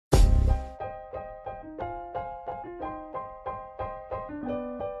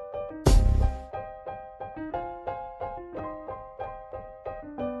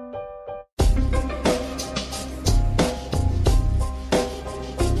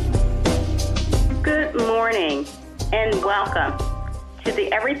morning and welcome to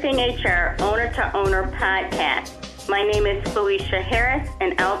the Everything HR Owner to Owner podcast. My name is Felicia Harris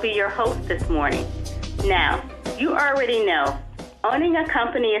and I'll be your host this morning. Now, you already know owning a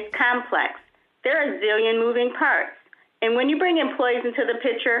company is complex. There are a zillion moving parts. And when you bring employees into the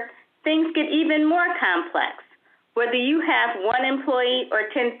picture, things get even more complex. Whether you have one employee or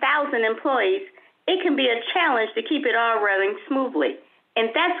 10,000 employees, it can be a challenge to keep it all running smoothly. And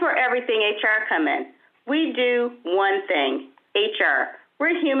that's where Everything HR come in. We do one thing, HR.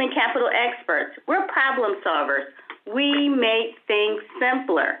 We're human capital experts. We're problem solvers. We make things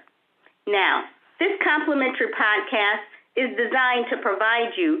simpler. Now, this complimentary podcast is designed to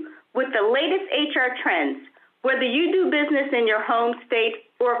provide you with the latest HR trends, whether you do business in your home state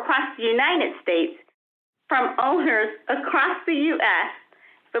or across the United States, from owners across the U.S.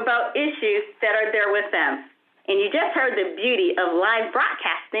 about issues that are there with them. And you just heard the beauty of live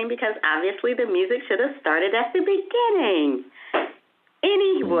broadcasting because obviously the music should have started at the beginning.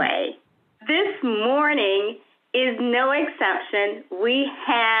 Anyway, this morning is no exception. We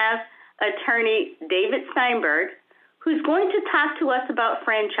have attorney David Steinberg, who's going to talk to us about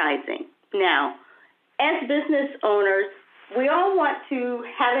franchising. Now, as business owners, we all want to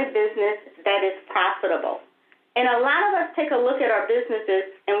have a business that is profitable. And a lot of us take a look at our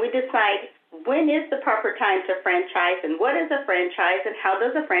businesses and we decide, when is the proper time to franchise and what is a franchise and how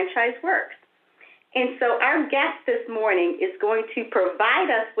does a franchise work? And so our guest this morning is going to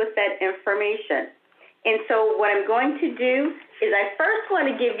provide us with that information. And so what I'm going to do is I first want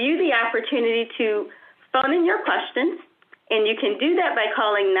to give you the opportunity to phone in your questions, and you can do that by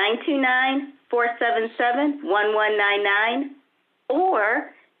calling 929-477-1199,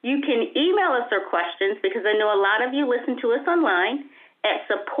 or you can email us your questions because I know a lot of you listen to us online at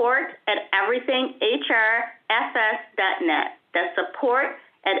support@everythingrfs.net. That's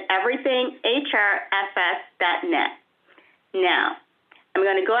support@everythingrfs.net. Now, I'm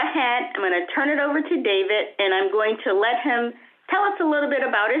going to go ahead, I'm going to turn it over to David, and I'm going to let him tell us a little bit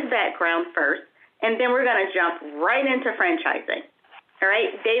about his background first, and then we're going to jump right into franchising. All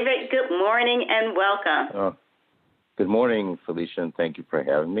right, David, good morning and welcome. Good morning, Felicia, and thank you for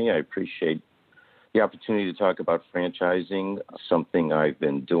having me. I appreciate the opportunity to talk about franchising, something I've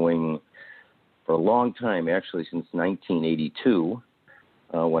been doing for a long time, actually since 1982,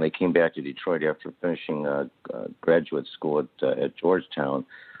 when I came back to Detroit after finishing graduate school at Georgetown.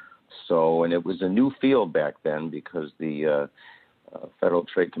 And it was a new field back then because the Federal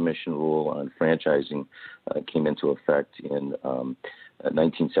Trade Commission rule on franchising came into effect in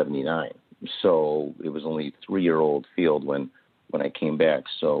 1979. So it was only a 3-year-old field when I came back.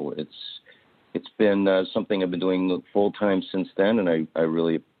 So it's been something I've been doing full time since then, and I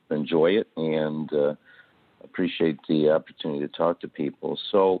really enjoy it and appreciate the opportunity to talk to people.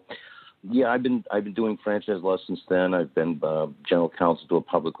 So, yeah, I've been doing franchise law since then. I've been general counsel to a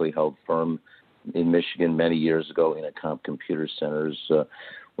publicly held firm in Michigan many years ago, Intercom Computer Centers,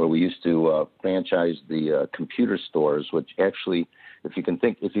 where we used to franchise the computer stores, which actually, if you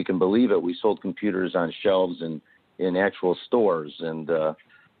can believe it, we sold computers on shelves in actual stores, and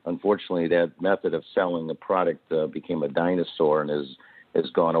unfortunately, that method of selling the product became a dinosaur and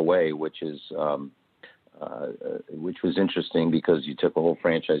has gone away, which was interesting because you took a whole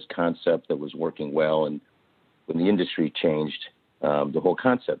franchise concept that was working well, and when the industry changed, the whole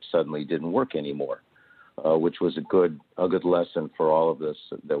concept suddenly didn't work anymore, which was a good lesson for all of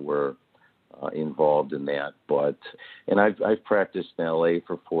us that were involved in that. And I've practiced in LA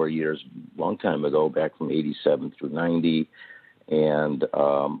for 4 years, long time ago, back from 87 through 90. And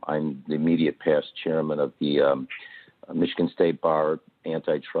I'm the immediate past chairman of the Michigan State Bar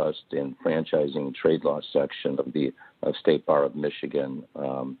Antitrust and Franchising Trade Law section of the State Bar of Michigan.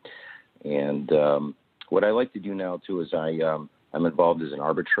 What I like to do now, too, is I'm involved as an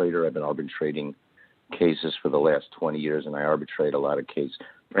arbitrator. I've been arbitrating cases for the last 20 years, and I arbitrate a lot of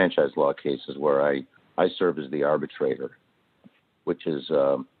franchise law cases where I serve as the arbitrator, which is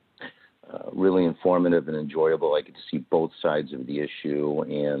really informative and enjoyable. I get to see both sides of the issue,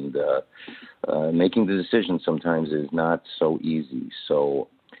 and making the decision sometimes is not so easy.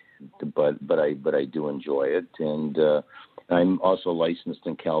 But I do enjoy it, and I'm also licensed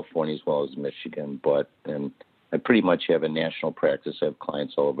in California as well as Michigan. And I pretty much have a national practice. I have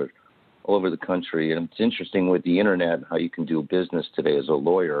clients all over the country, and it's interesting with the internet how you can do business today as a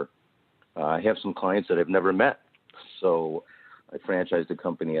lawyer. I have some clients that I've never met, so I franchised a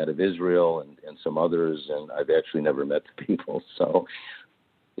company out of Israel and some others, and I've actually never met the people. So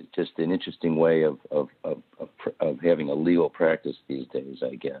it's just an interesting way of having a legal practice these days,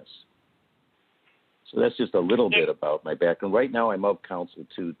 I guess. So that's just a little bit about my background. Right now, I'm of counsel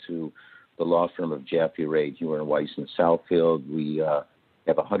to the law firm of Jaffe, Ray, Hewer and Weiss in Southfield. We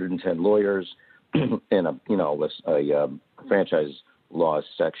have 110 lawyers and a franchise law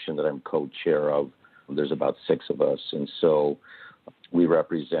section that I'm co-chair of. There's about 6 of us, and so we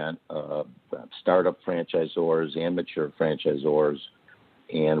represent startup franchisors and mature franchisors,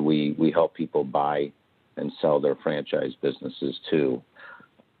 and we help people buy and sell their franchise businesses too.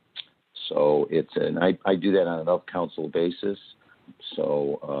 So I do that on an of-counsel basis.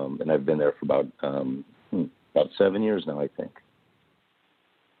 So and I've been there for about 7 years now, I think.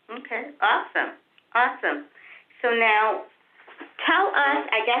 Okay, awesome. So now, tell us,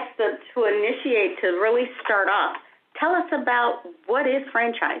 I guess, to initiate, to really start off, tell us about what is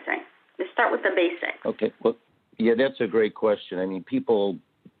franchising. Let's start with the basics. Okay, well, yeah, that's a great question. I mean, people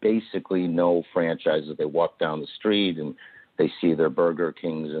basically know franchises. They walk down the street and they see their Burger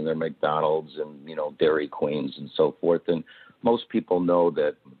Kings and their McDonald's and, Dairy Queens and so forth. And most people know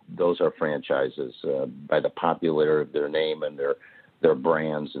that those are franchises by the popularity of their name and their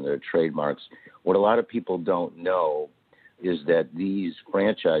brands and their trademarks. What a lot of people don't know is that these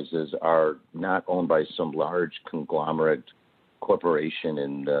franchises are not owned by some large conglomerate corporation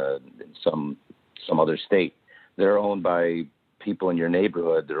in some other state. They're owned by people in your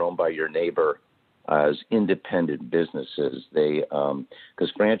neighborhood. They're owned by your neighbor as independent businesses.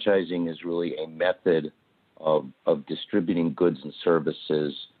 Because franchising is really a method of distributing goods and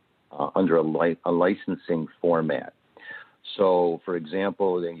services under a licensing format. So, for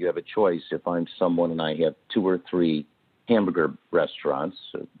example, then you have a choice. If I'm someone and I have 2 or 3 hamburger restaurants,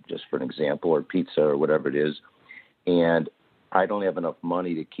 just for an example, or pizza or whatever it is, and I don't have enough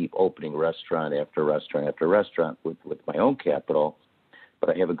money to keep opening restaurant after restaurant after restaurant with my own capital, but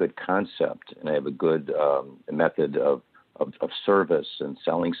I have a good concept and I have a good method of service and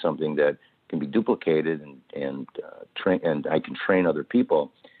selling something that can be duplicated and I can train other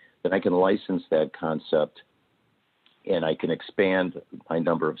people, then I can license that concept and I can expand my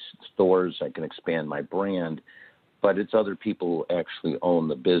number of stores, I can expand my brand, but it's other people who actually own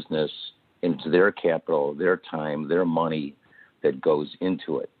the business, and it's their capital, their time, their money that goes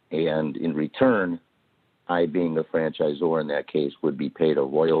into it. And in return, I, being a franchisor in that case, would be paid a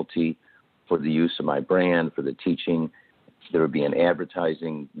royalty for the use of my brand, for the teaching. There would be an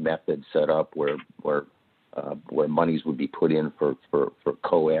advertising method set up where monies would be put in for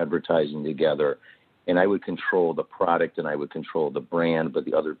co-advertising together. And I would control the product and I would control the brand, but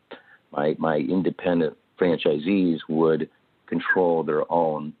my independent franchisees would control their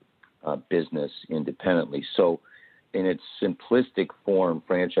own business independently. So, in its simplistic form,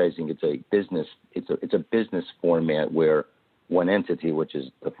 franchising it's a business format where one entity, which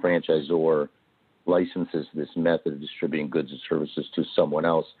is the franchisor, licenses this method of distributing goods and services to someone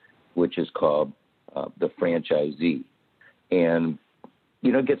else, which is called the franchisee. And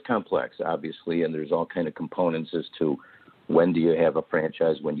it gets complex, obviously, and there's all kind of components as to when do you have a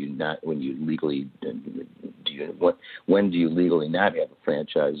franchise, when do you legally not have a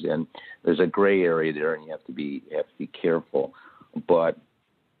franchise, and there's a gray area there, and you have to be careful. But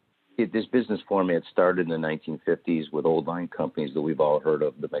this business format started in the 1950s with old line companies that we've all heard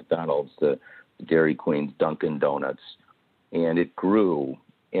of, the McDonald's, the Dairy Queens, Dunkin' Donuts, and it grew.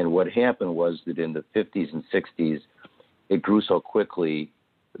 And what happened was that in the 50s and 60s, it grew so quickly,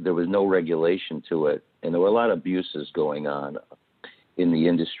 there was no regulation to it, and there were a lot of abuses going on in the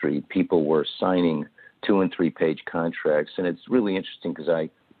industry. People were signing 2- and 3-page contracts, and it's really interesting because I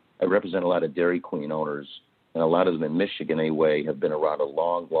represent a lot of Dairy Queen owners, and a lot of them in Michigan anyway have been around a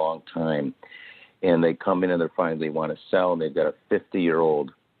long, long time, and they come in and they want to sell, and they've got a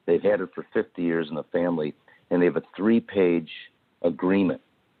 50-year-old. They've had it for 50 years in the family, and they have a 3-page agreement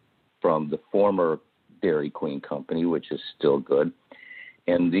from the former Dairy Queen company, which is still good.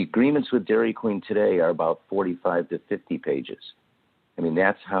 And the agreements with Dairy Queen today are about 45 to 50 pages. I mean,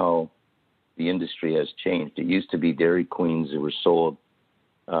 that's how the industry has changed. It used to be Dairy Queens that were sold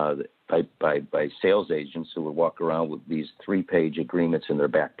by sales agents who would walk around with these 3-page agreements in their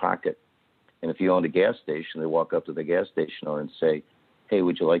back pocket. And if you owned a gas station, they walk up to the gas station owner and say, hey,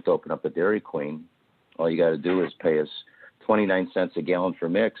 would you like to open up a Dairy Queen? All you got to do is pay us 29 cents a gallon for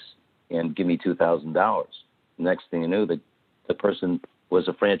mix and give me $2,000. Next thing you knew, the person was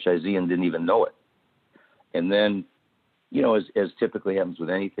a franchisee and didn't even know it. And then, as typically happens with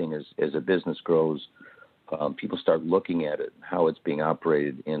anything, as a business grows, people start looking at it, how it's being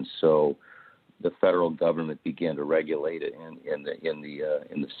operated, and so the federal government began to regulate it in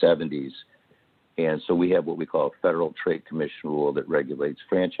the 70s. And so we have what we call a Federal Trade Commission rule that regulates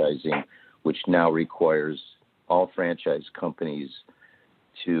franchising, which now requires all franchise companies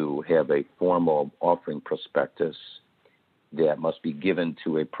to have a formal offering prospectus that must be given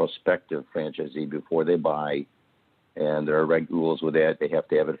to a prospective franchisee before they buy. And there are rules with that. They have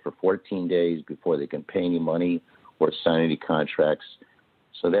to have it for 14 days before they can pay any money or sign any contracts.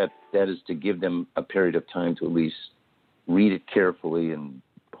 So that is to give them a period of time to at least read it carefully and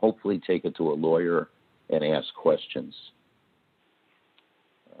hopefully take it to a lawyer and ask questions.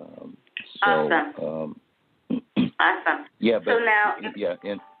 Awesome. Awesome. Yeah, but so now, yeah,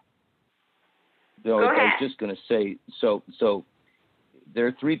 and go I ahead. was just going to say, so there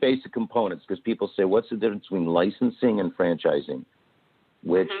are three basic components, because people say, what's the difference between licensing and franchising?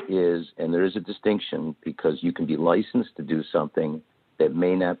 Which is, and there is a distinction, because you can be licensed to do something that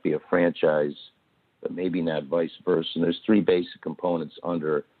may not be a franchise, but maybe not vice versa. And there's three basic components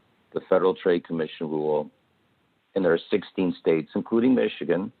under the Federal Trade Commission rule, and there are 16 states, including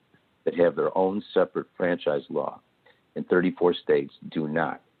Michigan, that have their own separate franchise law, and 34 states do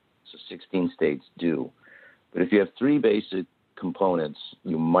not. So 16 states do. But if you have three basic components,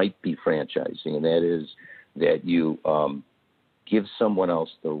 you might be franchising, and that is that you give someone else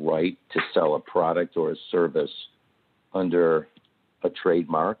the right to sell a product or a service under a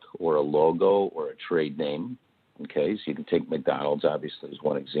trademark or a logo or a trade name. Okay, so you can take McDonald's, obviously, as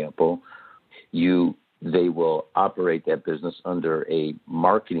one example. They will operate that business under a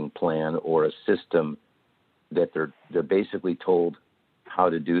marketing plan or a system that they're basically told how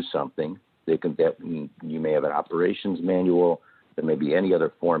to do something. You may have an operations manual. There may be any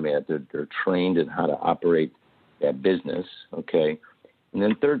other format. They're trained in how to operate that business. Okay, and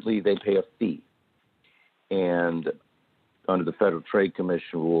then thirdly, they pay a fee. And under the Federal Trade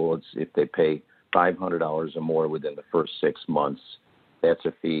Commission rule, it's if they pay $500 or more within the first 6 months, that's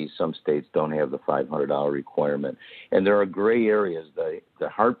a fee. Some states don't have the $500 requirement. And there are gray areas. The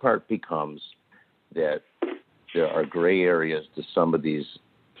hard part becomes that there are gray areas to some of these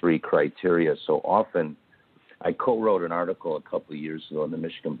three criteria. So often, I co-wrote an article a couple of years ago in the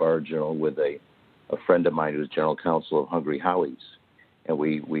Michigan Bar Journal with a friend of mine who's general counsel of Hungry Howie's. And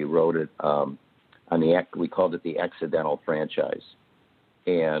we wrote it on we called it the accidental franchise.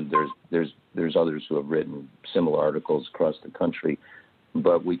 And there's others who have written similar articles across the country.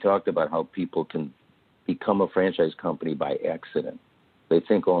 But we talked about how people can become a franchise company by accident. They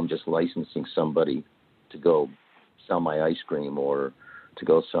think, I'm just licensing somebody to go sell my ice cream or to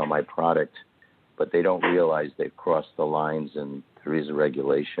go sell my product. But they don't realize they've crossed the lines, and there is a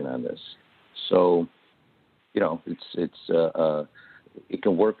regulation on this. So, it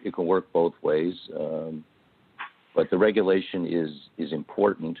can work both ways. But the regulation is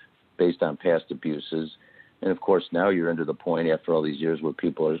important based on past abuses. And, of course, now you're into the point after all these years where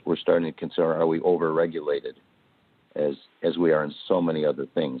we're starting to consider, are we over-regulated as we are in so many other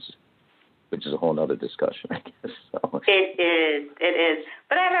things, which is a whole other discussion, I guess. So. It is.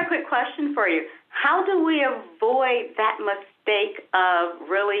 But I have a quick question for you. How do we avoid that mistake of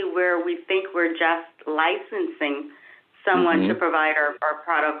really where we think we're just licensing someone to provide our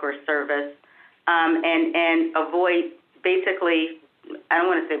product or service and avoid basically, I don't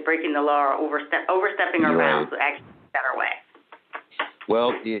want to say breaking the law or overstepping our bounds, but actually a better way?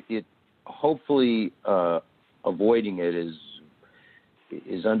 Well, it hopefully avoiding it is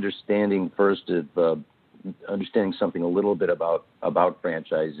understanding first of understanding something a little bit about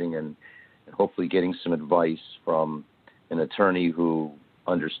franchising and hopefully getting some advice from an attorney who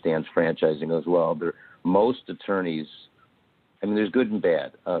understands franchising as well. Most attorneys, there's good and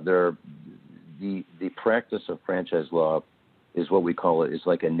bad. The practice of franchise law is what we call it, is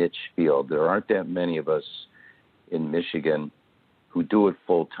like a niche field. There aren't that many of us in Michigan who do it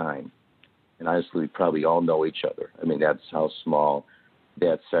full time. And honestly, we probably all know each other. That's how small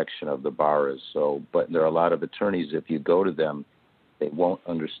that section of the bar is. So, but there are a lot of attorneys, if you go to them, they won't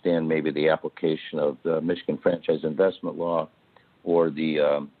understand maybe the application of the Michigan Franchise Investment Law or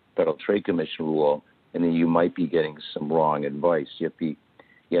the Federal Trade Commission rule, and then you might be getting some wrong advice. You have to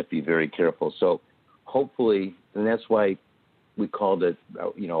be very careful. So hopefully, and that's why we called it,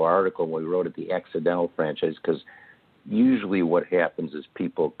 our article when we wrote it, the accidental franchise, because usually what happens is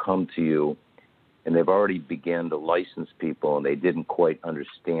people come to you and they've already began to license people and they didn't quite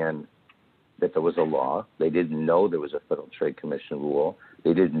understand that there was a law. They didn't know there was a Federal Trade Commission rule.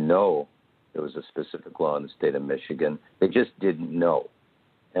 They didn't know there was a specific law in the state of Michigan. They just didn't know.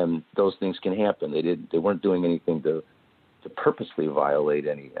 And those things can happen. They weren't doing anything to purposely violate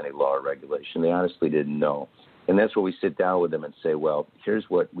any law or regulation. They honestly didn't know. And that's where we sit down with them and say, well, here's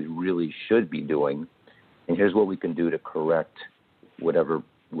what we really should be doing, and here's what we can do to correct whatever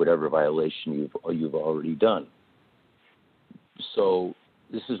violation you've already done. So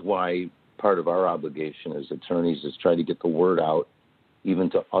this is why part of our obligation as attorneys is try to get the word out, even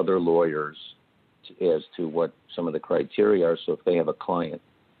to other lawyers, as to what some of the criteria are. So if they have a client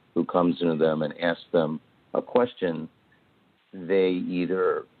who comes into them and asks them a question, they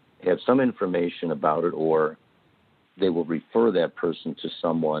either have some information about it or they will refer that person to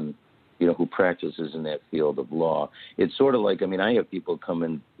someone, who practices in that field of law. It's sort of like, I have people come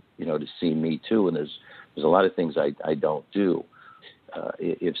in, to see me too, and there's a lot of things I don't do.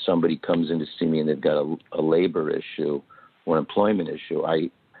 If somebody comes in to see me and they've got a labor issue or an employment issue, I'm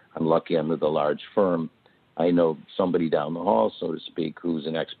lucky I'm with a large firm. I know somebody down the hall, so to speak, who's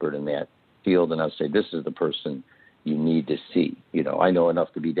an expert in that field, and I'll say, this is the person you need to see. I know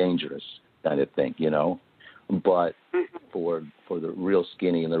enough to be dangerous, kind of thing, But for the real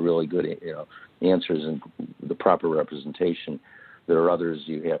skinny and the really good, answers and the proper representation, there are others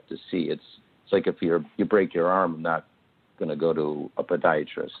you have to see. It's like if you break your arm, I'm not going to go to a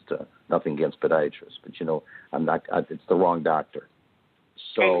podiatrist. Nothing against podiatrists, but I'm not. It's the wrong doctor.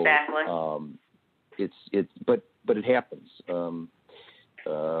 So exactly. But it happens.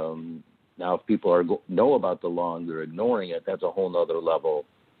 Now, if people know about the law and they're ignoring it, that's a whole other level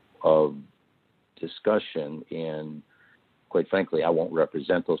of discussion. And quite frankly, I won't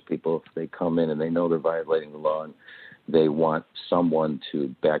represent those people if they come in and they know they're violating the law and they want someone to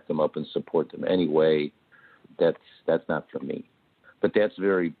back them up and support them anyway. That's not for me. But that's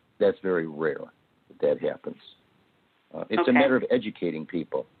very rare that happens. It's a matter of educating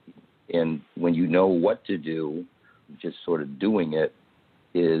people. And when you know what to do, just sort of doing it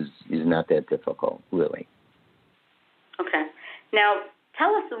is not that difficult, really. Okay. Now,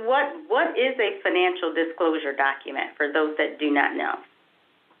 tell us what is a financial disclosure document for those that do not know?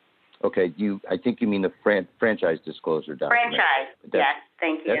 Okay, I think you mean the franchise disclosure document. Franchise, yes,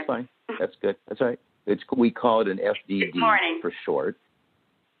 thank you. That's fine. That's good. That's all right. We call it an FDD for short.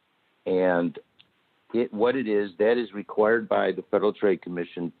 And what it is, that is required by the Federal Trade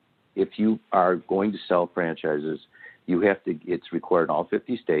Commission. If you are going to sell franchises, it's required in all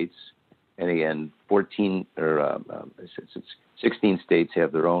 50 states. And again, 16 states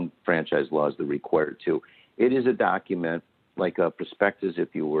have their own franchise laws that require it too. It is a document like a prospectus.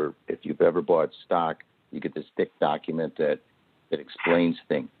 If you've ever bought stock, you get this thick document that explains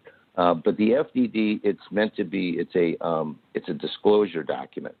things. But the FDD, it's meant to be. It's a disclosure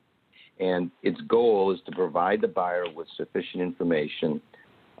document, and its goal is to provide the buyer with sufficient information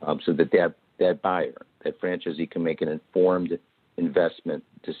so that buyer, that franchisee, can make an informed investment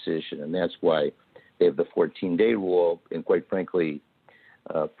decision. And that's why they have the 14-day rule. And quite frankly,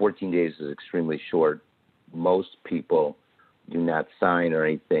 14 days is extremely short. Most people do not sign or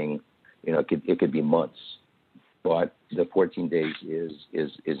anything. It could be months, but the 14 days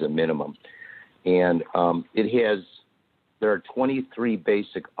is a minimum. And there are 23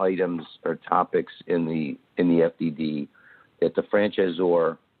 basic items or topics in the FDD that the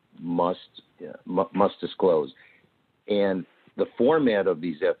franchisor must disclose. And the format of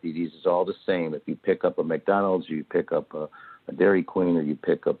these FDDs is all the same. If you pick up a McDonald's, or you pick up a Dairy Queen, or you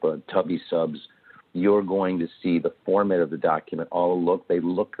pick up a Tubby Subs, you're going to see the format of the document they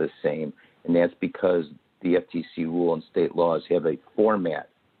look the same. And that's because the FTC rule and state laws have a format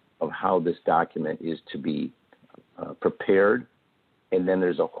of how this document is to be prepared. And then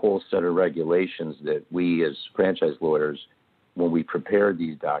there's a whole set of regulations that we as franchise lawyers, when we prepare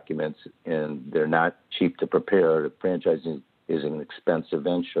these documents, and they're not cheap to prepare, franchising is an expensive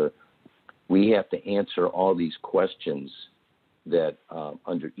venture, we have to answer all these questions that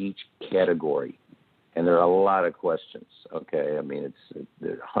under each category. And there are a lot of questions, okay?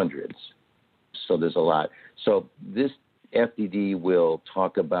 There are hundreds. So there's a lot. So this FDD will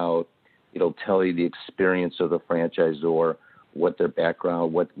talk about, it'll tell you the experience of the franchisor, what their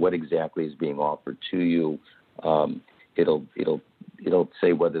background, what exactly is being offered to you. It'll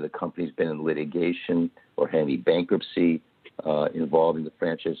say whether the company's been in litigation or had any bankruptcy involving the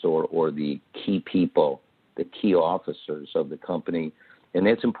franchisor or the key people, the key officers of the company. And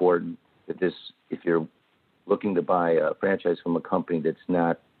that's important, that if you're looking to buy a franchise from a company that's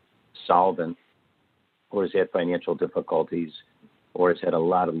not solvent or has had financial difficulties or has had a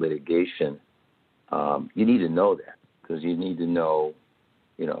lot of litigation, you need to know that, because you need to know,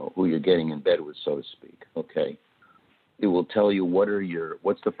 who you're getting in bed with, so to speak, okay? It will tell you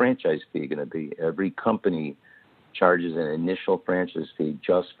what's the franchise fee going to be. Every company charges an initial franchise fee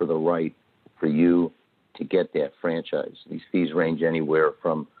just for the right for you to get that franchise. These fees range anywhere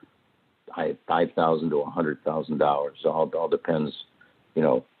from $5,000 to $100,000. All depends,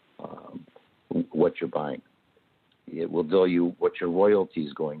 what you're buying. It will tell you what your royalty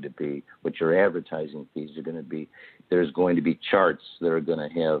is going to be, what your advertising fees are going to be. There's going to be charts that are going to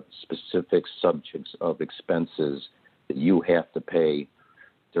have specific subjects of expenses that you have to pay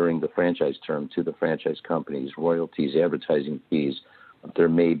during the franchise term to the franchise companies, royalties, advertising fees. There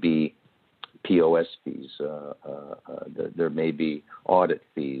may be POS fees. There may be audit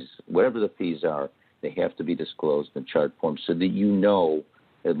fees. Whatever the fees are, they have to be disclosed in chart form so that you know,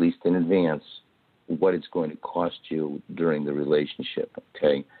 at least in advance, what it's going to cost you during the relationship,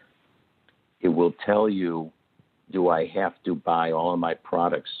 okay? It will tell you, do I have to buy all of my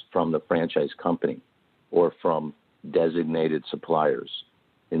products from the franchise company or from designated suppliers?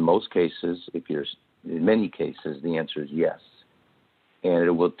 In most cases, in many cases, the answer is yes. And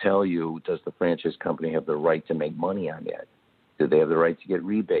it will tell you, does the franchise company have the right to make money on that? Do they have the right to get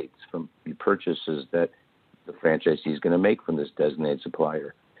rebates from the purchases that the franchisee is going to make from this designated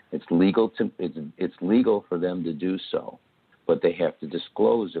supplier? It's legal for them to do so, but they have to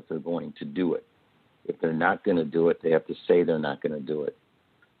disclose if they're going to do it. If they're not going to do it, they have to say they're not going to do it.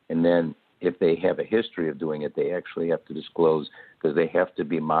 And then if they have a history of doing it, they actually have to disclose, because they have to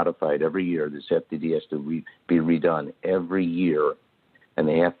be modified every year. This FDD has to be redone every year, and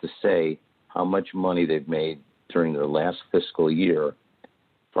they have to say how much money they've made during their last fiscal year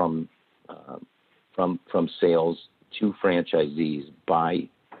from sales to franchisees by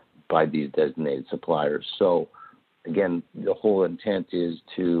these designated suppliers. So, again, the whole intent is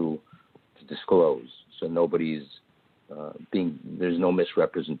to disclose, so nobody's there's no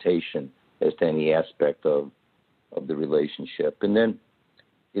misrepresentation as to any aspect of the relationship. And then,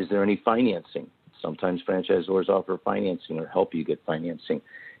 is there any financing? Sometimes franchisors offer financing or help you get financing.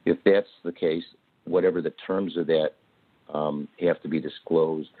 If that's the case, whatever the terms of that have to be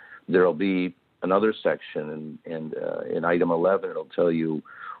disclosed. There'll be another section, and in item 11, it'll tell you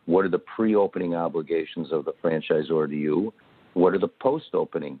what are the pre-opening obligations of the franchisor to you. What are the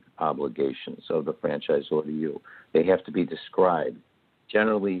post-opening obligations of the franchisor to you? They have to be described.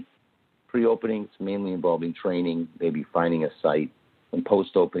 Generally, pre-opening, it's mainly involving training, maybe finding a site. And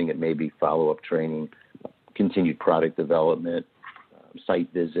post-opening, it may be follow-up training, continued product development,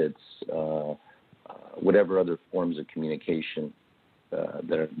 site visits, whatever other forms of communication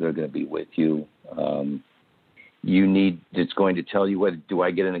that they're going to be with you. It's going to tell you, do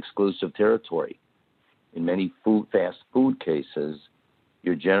I get an exclusive territory? In many fast food cases,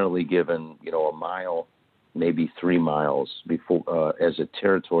 you're generally given, a mile, maybe 3 miles before as a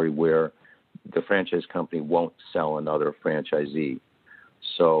territory where the franchise company won't sell another franchisee.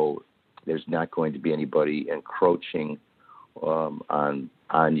 So there's not going to be anybody encroaching on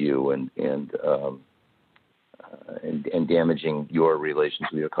you and damaging your relations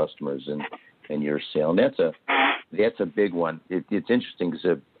with your customers and your sale. And that's a big one. It's interesting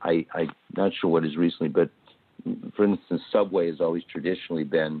because I'm not sure what is recently, but for instance, Subway has always traditionally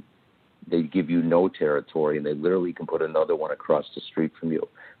been, they give you no territory and they literally can put another one across the street from you,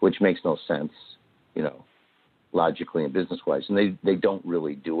 which makes no sense, logically and business-wise. And they don't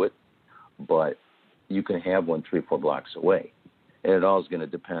really do it, but you can have one 3 or 4 blocks away. And it all is going to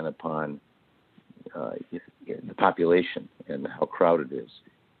depend upon the population and how crowded it is.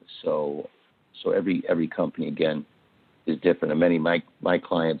 So every company, again, is different. And many of my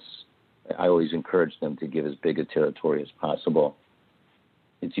clients, I always encourage them to give as big a territory as possible.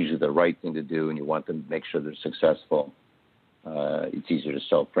 It's usually the right thing to do, and you want them to make sure they're successful. It's easier to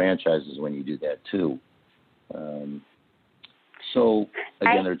sell franchises when you do that, too. So,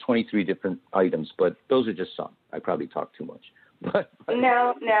 again, there are 23 different items, but those are just some. I probably talked too much.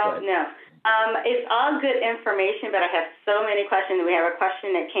 No. It's all good information, but I have so many questions. We have a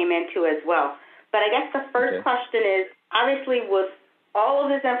question that came in, too, as well. But I guess the first question is, obviously, with all of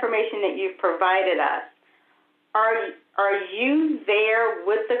this information that you've provided us, are you there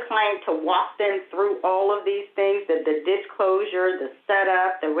with the client to walk them through all of these things, the disclosure, the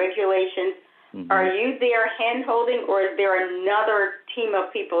setup, the regulations? Mm-hmm. Are you there hand-holding, or is there another team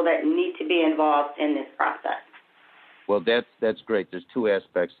of people that need to be involved in this process? Well, that's great. There's 2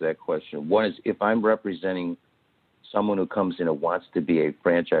 aspects to that question. One is, if I'm representing someone who comes in and wants to be a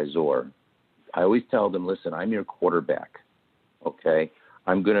franchisor, I always tell them, listen, I'm your quarterback, okay?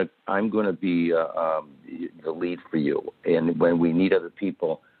 I'm gonna be the lead for you, and when we need other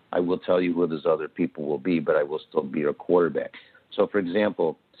people, I will tell you who those other people will be, but I will still be your quarterback. So, for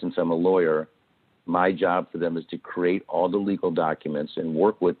example, since I'm a lawyer, my job for them is to create all the legal documents and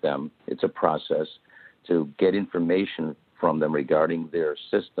work with them. It's a process to get information from them regarding their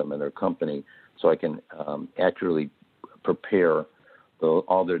system and their company, so I can accurately prepare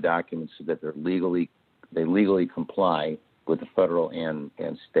all their documents so that they legally comply with the federal and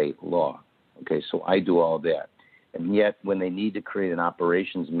state law. Okay, so I do all that. And yet, when they need to create an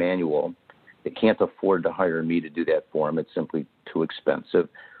operations manual, they can't afford to hire me to do that for them. It's simply too expensive.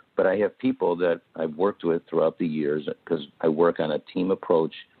 But I have people that I've worked with throughout the years because I work on a team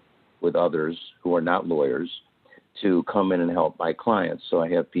approach with others who are not lawyers to come in and help my clients. So I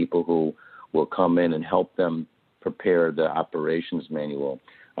have people who will come in and help them prepare the operations manual.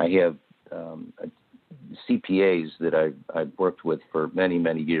 I have CPAs that I've worked with for many,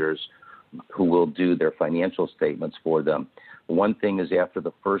 many years who will do their financial statements for them. One thing is after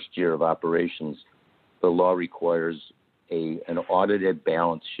the first year of operations, the law requires an audited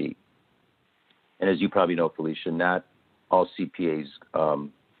balance sheet. And as you probably know, Felicia, not all CPAs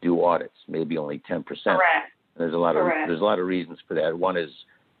do audits, maybe only 10%. Correct. There's a lot of reasons for that. One is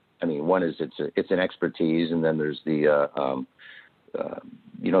it's an expertise, and then there's the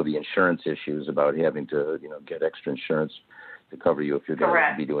the insurance issues about having to get extra insurance to cover you if you're going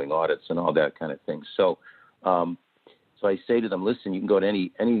to be doing audits and all that kind of thing. So so I say to them, listen, you can go to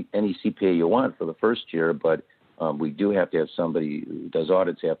any CPA you want for the first year, but we do have to have somebody who does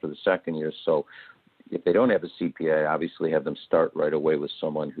audits after the second year. So if they don't have a CPA, I obviously have them start right away with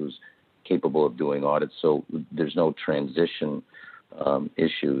someone who's capable of doing audits, so there's no transition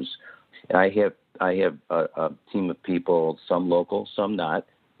issues. And I have a team of people, some local, some not,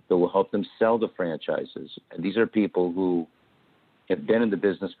 that will help them sell the franchises. And these are people who have been in the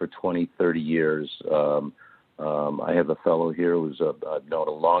business for 20, 30 years. I have a fellow here who's known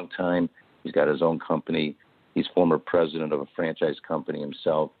a long time. He's got his own company. He's former president of a franchise company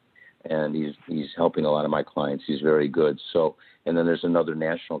himself, and he's helping a lot of my clients. He's very good. So, and then there's another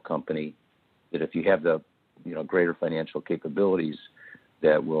national company that if you have the greater financial capabilities,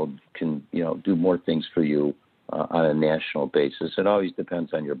 that can do more things for you on a national basis. It always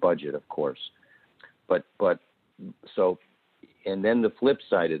depends on your budget, of course. But so, and then the flip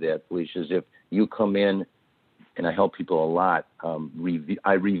side of that, Felicia, is if you come in, and I help people a lot,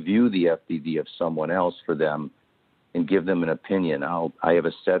 I review the FDD of someone else for them and give them an opinion. I have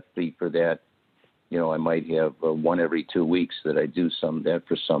a set fee for that. I might have one every 2 weeks that I do that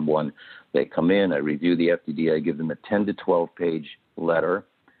for someone. They come in, I review the FDD, I give them a 10 to 12 page letter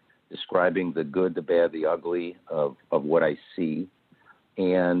describing the good, the bad, the ugly of what I see,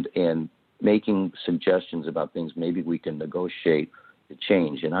 and making suggestions about things maybe we can negotiate to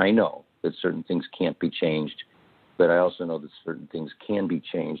change. And I know that certain things can't be changed, but I also know that certain things can be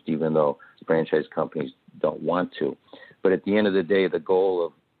changed even though franchise companies don't want to. But at the end of the day, the goal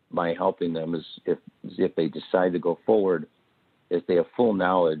of my helping them is if they decide to go forward, is they have full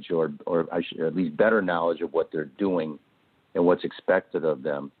knowledge or I should at least better knowledge of what they're doing and what's expected of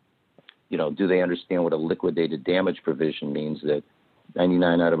them. Do they understand what a liquidated damage provision means? That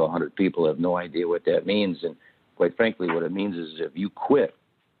 99 out of 100 people have no idea what that means. And quite frankly, what it means is if you quit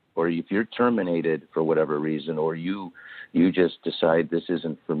or if you're terminated for whatever reason, or you just decide this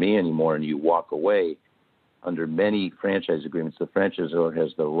isn't for me anymore and you walk away, under many franchise agreements, the franchisor has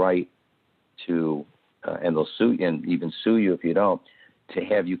the right to, and they'll sue you and even sue you if you don't, to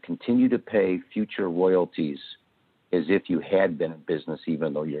have you continue to pay future royalties as if you had been in business,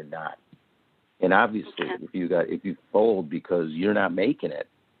 even though you're not. And obviously, if you fold because you're not making it,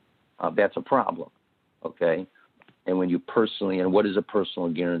 that's a problem, okay? And when you personally, and what is a personal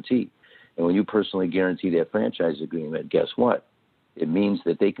guarantee? And when you personally guarantee that franchise agreement, guess what? It means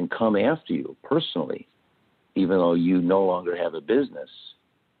that they can come after you personally, even though you no longer have a business,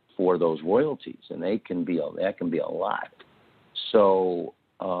 for those royalties, and that can be a lot. So,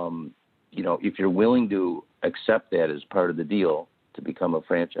 if you're willing to accept that as part of the deal to become a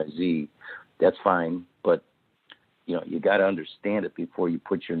franchisee, that's fine. But you got to understand it before you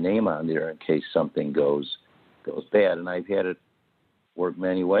put your name on there in case something goes bad. And I've had it work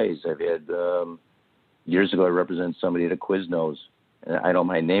many ways. I've had years ago I represented somebody at a Quiznos, and I don't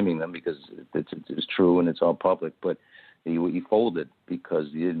mind naming them because it's true and it's all public. But he folded because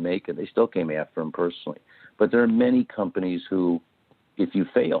he didn't make it. They still came after him personally. But there are many companies who, if you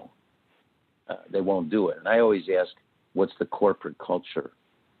fail, they won't do it. And I always ask, what's the corporate culture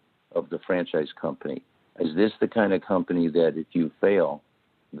of the franchise company? Is this the kind of company that if you fail,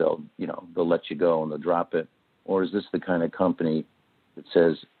 they'll let you go and they'll drop it? Or is this the kind of company that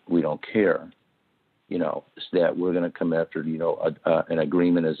says, we don't care, that we're going to come after, an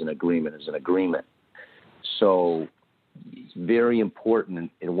agreement is an agreement is an agreement. So it's very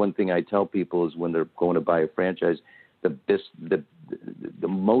important. And one thing I tell people is when they're going to buy a franchise, the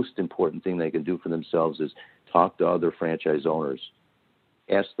most important thing they can do for themselves is talk to other franchise owners.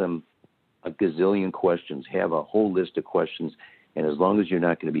 Ask them a gazillion questions. Have a whole list of questions. And as long as you're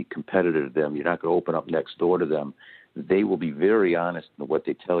not going to be competitive to them, you're not going to open up next door to them, they will be very honest in what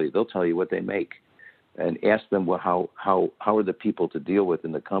they tell you. They'll tell you what they make. And ask them, well, how are the people to deal with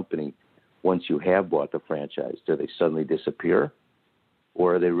in the company once you have bought the franchise? Do they suddenly disappear?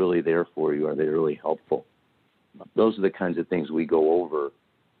 or are they really there for you? Are they really helpful? Those are the kinds of things we go over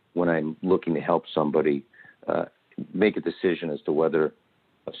when I'm looking to help somebody make a decision as to whether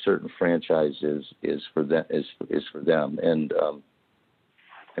a certain franchise is for them. And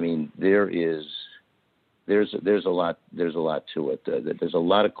I mean, there's a lot to it. There's a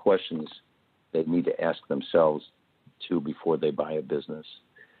lot of questions they need to ask themselves too before they buy a business.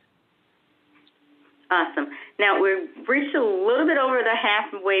 Awesome. Now, we've reached a little bit over the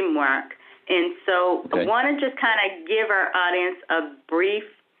halfway mark, and so I want to just kind of give our audience a brief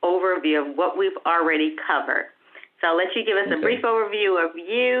overview of what we've already covered. So I'll let you give us a brief overview of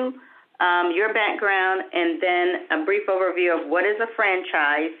you, your background, and then a brief overview of what is a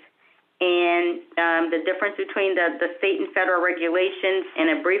franchise and the difference between the state and federal regulations,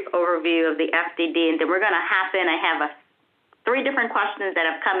 and a brief overview of the FDD. And then we're going to hop in. I have 3 different questions that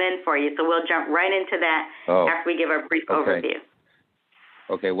have come in for you, so we'll jump right into that after we give a brief overview.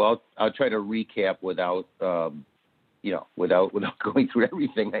 Okay. Well, I'll try to recap without going through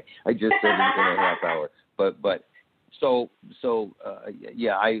everything I just said in a half hour. But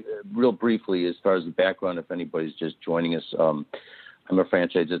I real briefly, as far as the background, if anybody's just joining us, I'm a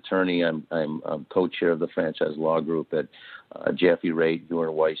franchise attorney. I'm co-chair of the Franchise Law Group at Jaffe Raitt,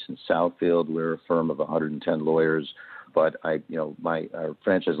 Huer Weiss in Southfield. We're a firm of 110 lawyers, but our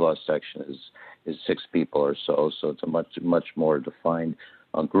franchise law section is 6 people or so it's a much more defined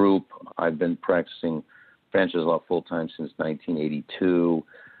group. I've been practicing franchise law full time since 1982,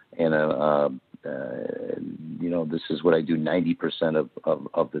 and this is what I do 90%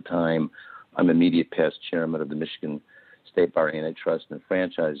 of the time. I'm immediate past chairman of the Michigan State Bar Antitrust and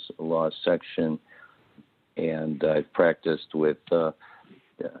Franchise Law section, and I've practiced with.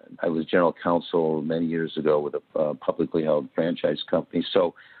 I was general counsel many years ago with a publicly held franchise company,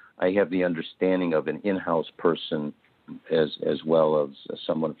 so I have the understanding of an in-house person as well as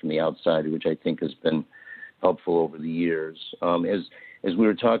someone from the outside, which I think has been helpful over the years. As we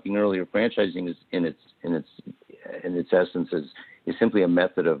were talking earlier, franchising is in its essence is simply a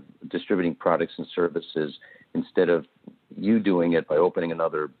method of distributing products and services. Instead of you doing it by opening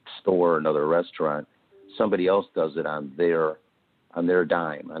another store, another restaurant, somebody else does it on their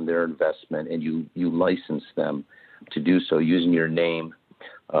dime, on their investment, and you license them to do so using your name,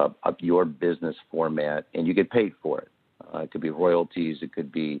 your business format, and you get paid for it. It could be royalties, it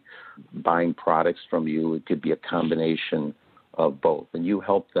could be buying products from you, it could be a combination of both. And you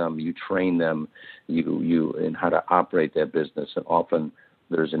help them, you train them, you in how to operate that business. And often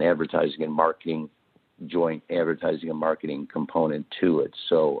there's an advertising and marketing, joint advertising and marketing component to it.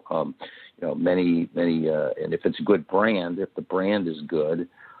 So, many, and if it's a good brand, if the brand is good,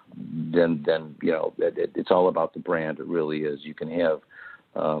 then it's all about the brand. It really is. You can have,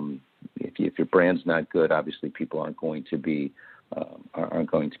 if your brand's not good, obviously people aren't going to be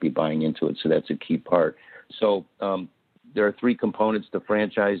buying into it. So that's a key part. So there are 3 components to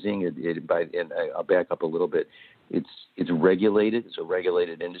franchising. And I'll back up a little bit. It's regulated. It's a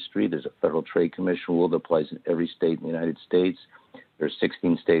regulated industry. There's a Federal Trade Commission rule that applies in every state in the United States. There's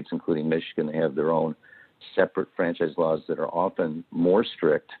 16 states, including Michigan, that have their own separate franchise laws that are often more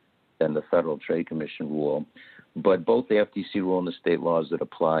strict than the Federal Trade Commission rule. But both the FTC rule and the state laws that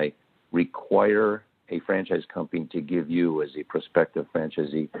apply require a franchise company to give you, as a prospective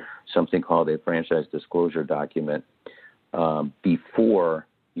franchisee, something called a franchise disclosure document before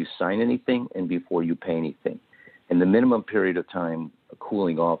you sign anything and before you pay anything. And the minimum period of time, a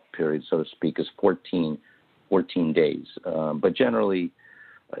cooling off period, so to speak, is 14 days. But generally,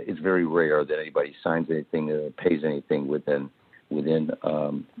 it's very rare that anybody signs anything or pays anything within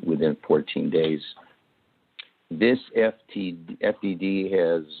 14 days. This FDD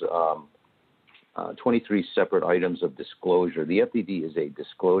has 23 separate items of disclosure. The FDD is a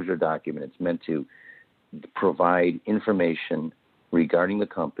disclosure document. It's meant to provide information regarding the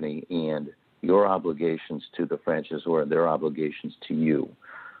company and your obligations to the franchisor and their obligations to you.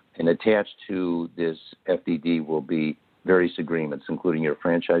 And attached to this FDD will be various agreements, including your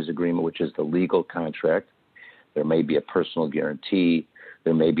franchise agreement, which is the legal contract. There may be a personal guarantee.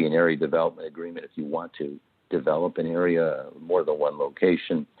 There may be an area development agreement if you want to develop an area, more than one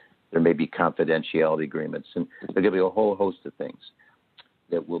location. There may be confidentiality agreements, and there could be a whole host of things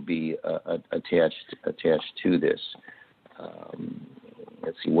that will be attached to this.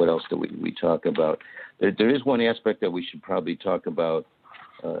 Let's see, what else do we talk about? There is one aspect that we should probably talk about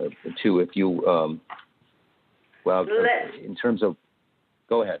too. If you, in terms of,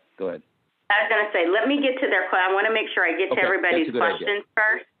 go ahead. I was going to say, let me get to their question. I want to make sure I get to everybody's questions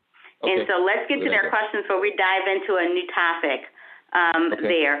first. Okay. And so let's get to their questions before we dive into a new topic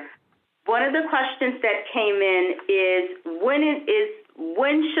there. One of the questions that came in is,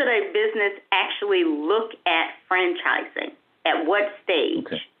 when should a business actually look at franchising? At what stage?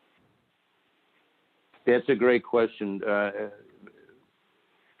 Okay. That's a great question.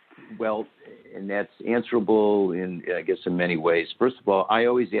 Well, and that's answerable in many ways. First of all, I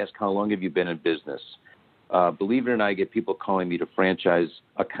always ask, how long have you been in business? Believe it or not, I get people calling me to franchise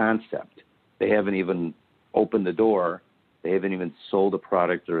a concept. They haven't even opened the door. They haven't even sold a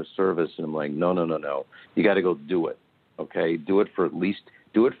product or a service. And I'm like, no. You got to go do it. Okay. Do it for at least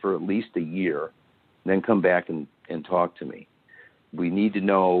a year, and then come back and talk to me. We need to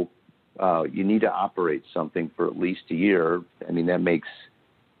know, you need to operate something for at least a year. I mean, that makes,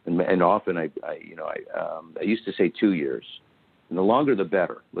 and often I used to say 2 years, and the longer the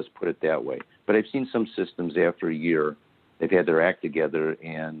better. Let's put it that way. But I've seen some systems after a year, they've had their act together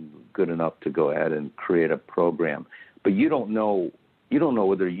and good enough to go ahead and create a program. But you don't know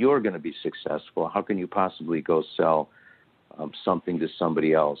whether you're going to be successful. How can you possibly go sell something to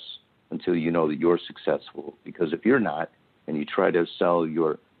somebody else until you know that you're successful? Because if you're not, and you try to sell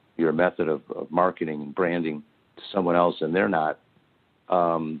your method of marketing and branding to someone else and they're not,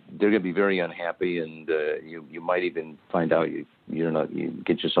 they're going to be very unhappy, and you might even find out you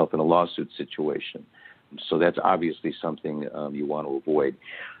get yourself in a lawsuit situation. So that's obviously something you want to avoid.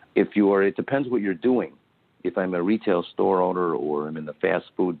 It depends what you're doing. If I'm a retail store owner or I'm in the fast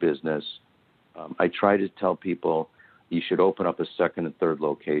food business, I try to tell people you should open up a second and third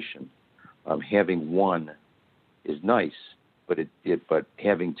location. Having one is nice, but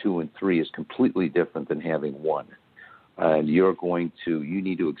having 2 and 3 is completely different than having one. And you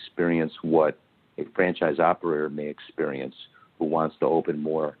need to experience what a franchise operator may experience who wants to open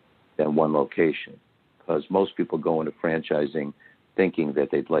more than one location. Because most people go into franchising thinking that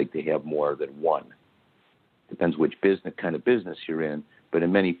they'd like to have more than one. Depends which kind of business you're in, but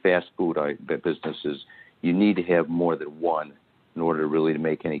in many fast food businesses, you need to have more than one in order really to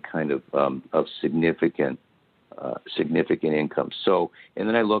make any kind of significant income. So, and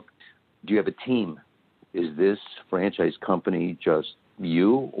then I look, do you have a team? Is this franchise company just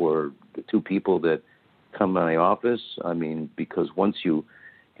you or the 2 people that come to my office? I mean, because once you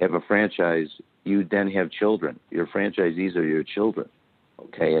have a franchise, you then have children. Your franchisees are your children,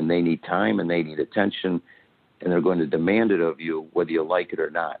 okay? And they need time and they need attention, and they're going to demand it of you whether you like it or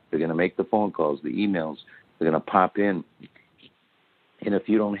not. They're going to make the phone calls, the emails. They're going to pop in. And if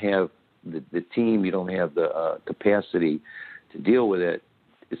you don't have the team, you don't have the capacity to deal with it,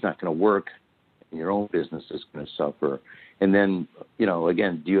 it's not going to work, and your own business is going to suffer. And then,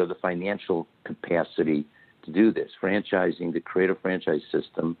 again, do you have the financial capacity to do this? Franchising, to create a franchise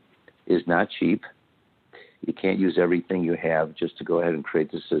system is not cheap. You can't use everything you have just to go ahead and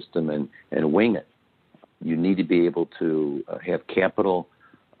create the system and wing it. You need to be able to have capital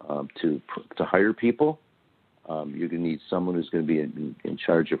to hire people. You're going to need someone who's going to be in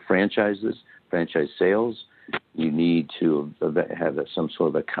charge of franchises, franchise sales. You need to have some sort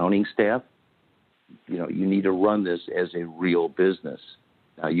of accounting staff. You need to run this as a real business.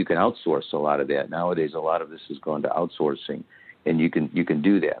 Now, you can outsource a lot of that. Nowadays, a lot of this has gone to outsourcing, and you can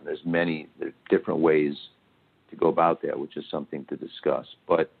do that. There's different ways to go about that, which is something to discuss.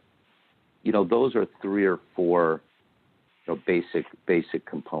 But those are 3 or 4 basic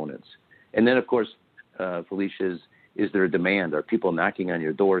components. And then, of course, Felicia, is there a demand? Are people knocking on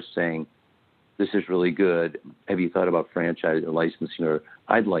your door saying, this is really good, have you thought about franchise or licensing, or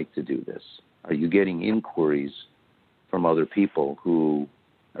I'd like to do this? Are you getting inquiries from other people who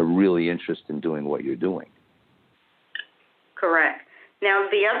are really interested in doing what you're doing? Correct. Now,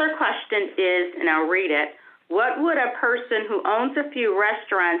 the other question is, and I'll read it, what would a person who owns a few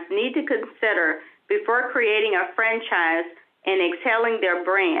restaurants need to consider before creating a franchise and excelling their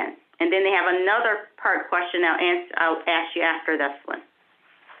brand? And then they have another part question I'll ask you after this one.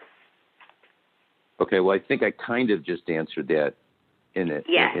 Okay, well, I think I kind of just answered that in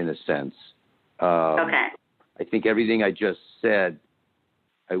a sense. Okay. I think everything I just said,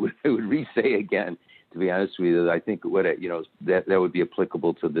 I would re-say again. To be honest with you, I think that would be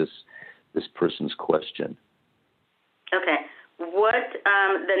applicable to this person's question. Okay. What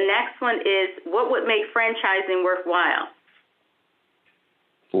the next one is? What would make franchising worthwhile?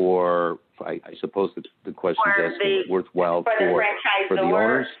 I suppose the question is asking worthwhile for the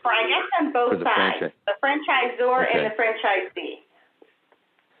owners. I guess on both sides, the franchisor and the franchisee.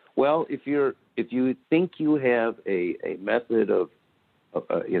 Well, if you think you have a method of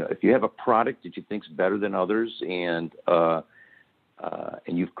if you have a product that you think is better than others, and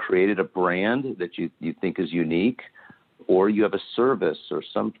you've created a brand that you think is unique, or you have a service or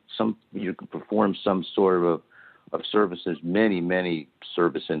some you can perform some sort of services. Many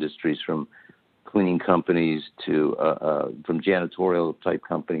service industries, from cleaning companies to from janitorial type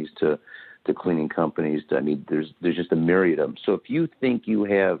companies to cleaning companies. I mean, there's just a myriad of them. So if you think you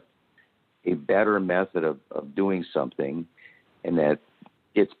have a better method of doing something, and that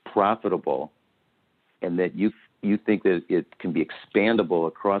it's profitable, and that you think that it can be expandable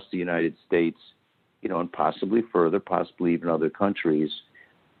across the United States, and possibly further, possibly even other countries,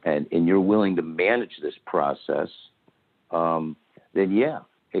 and you're willing to manage this process, then yeah,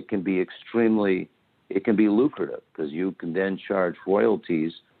 it can be lucrative, because you can then charge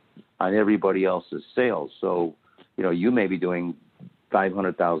royalties on everybody else's sales. So, you may be doing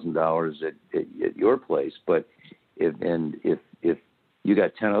 $500,000 at your place, but if you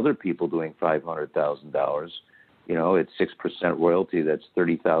got 10 other people doing $500,000, it's 6% royalty. That's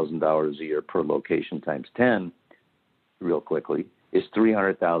 $30,000 a year per location times 10, real quickly, is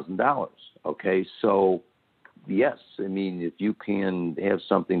 $300,000. Okay, so yes, I mean, if you can have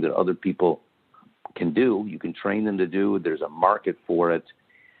something that other people can do, you can train them to do. There's a market for it,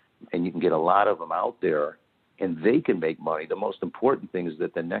 and you can get a lot of them out there, and they can make money. The most important thing is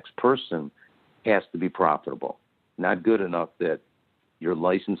that the next person has to be profitable. Not good enough that you're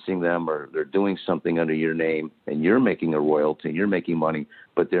licensing them or they're doing something under your name and you're making a royalty and you're making money,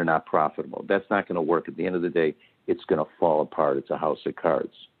 but they're not profitable. That's not going to work. At the end of the day, it's going to fall apart. It's a house of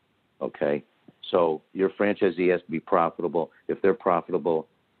cards. Okay? So your franchisee has to be profitable. If they're profitable,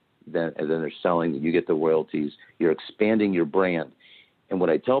 then they're selling, you get the royalties. You're expanding your brand. And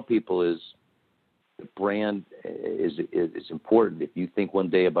what I tell people is the brand is important. If you think one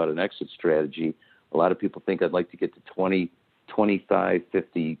day about an exit strategy, a lot of people think I'd like to get to 20, 25,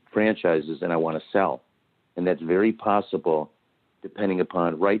 50 franchises and I want to sell. And that's very possible depending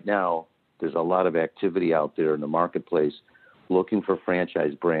upon, right now, there's a lot of activity out there in the marketplace looking for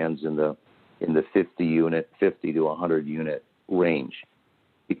franchise brands in the 50 to 100 unit range,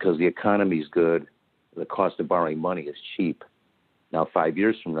 because the economy is good, the cost of borrowing money is cheap. Now, 5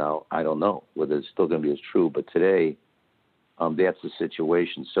 years from now, I don't know whether it's still going to be as true, but today, that's the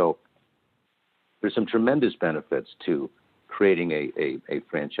situation. So there's some tremendous benefits to creating a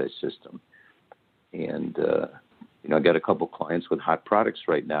franchise system. And, I got a couple clients with hot products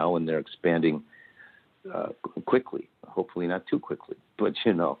right now, and they're expanding quickly. Hopefully not too quickly, but,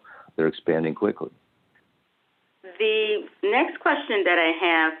 they're expanding quickly. The next question that I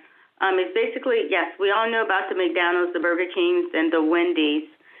have is basically, yes, we all know about the McDonald's, the Burger Kings, and the Wendy's,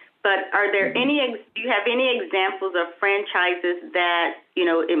 but are there do you have any examples of franchises that,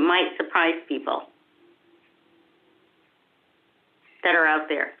 it might surprise people that are out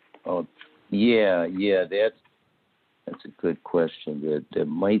there? Oh, yeah, that's a good question that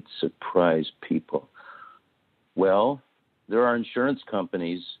might surprise people. Well, there are insurance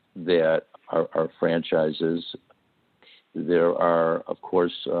companies that are franchises. There are, of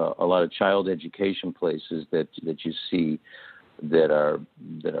course, a lot of child education places that you see that are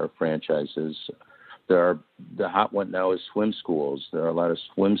franchises. The hot one now is swim schools. There are a lot of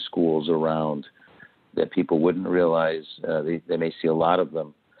swim schools around that people wouldn't realize. They may see a lot of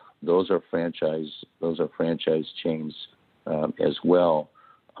them. Those are franchise chains as well.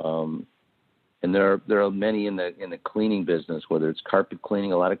 And there are many in the cleaning business, whether it's carpet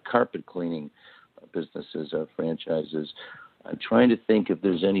cleaning. A lot of carpet cleaning businesses are franchises. I'm trying to think if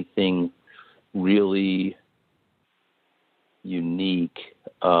there's anything really unique.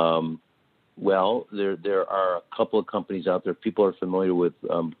 Well, there are a couple of companies out there. People are familiar with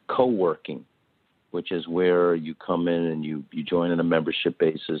co-working, which is where you come in and you join on a membership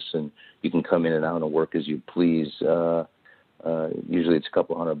basis, and you can come in and out and work as you please. Usually it's a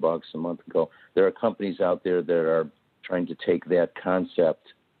couple $100 a month ago. There are companies out there that are trying to take that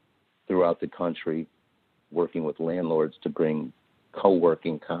concept throughout the country, working with landlords to bring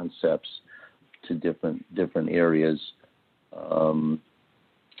co-working concepts to different areas. I'm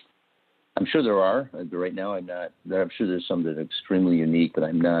sure there are. Right now, I'm not. I'm sure there's some that are extremely unique, but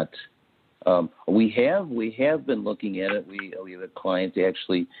I'm not. We have been looking at it. We have a client that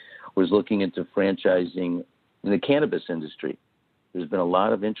actually was looking into franchising in the cannabis industry. There's been a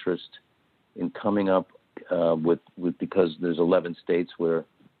lot of interest in coming up with because there's 11 states where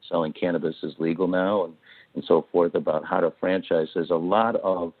selling cannabis is legal now, and so forth, about how to franchise. There's a lot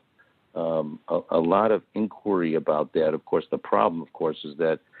of inquiry about that. Of course, the problem, of course, is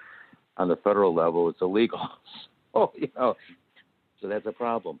that on the federal level, it's illegal. So that's a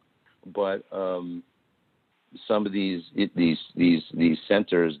problem. But some of these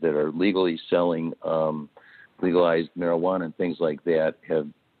centers that are legally selling legalized marijuana and things like that have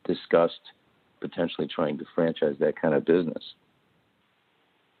discussed potentially trying to franchise that kind of business.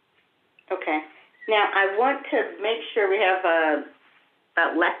 Okay. Now, I want to make sure we have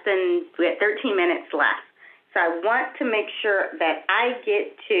we have 13 minutes left. So I want to make sure that I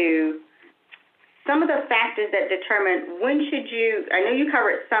get to some of the factors that determine I know you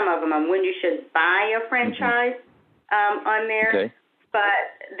covered some of them on when you should buy a franchise on there. Okay.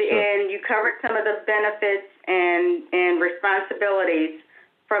 But and you covered some of the benefits and responsibilities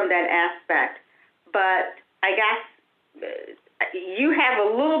from that aspect. But I guess you have a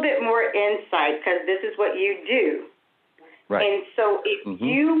little bit more insight because this is what you do. Right. And so if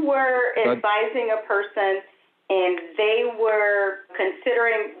you were advising a person and they were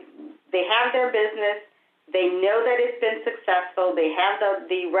considering, they have their business, they know that it's been successful, they have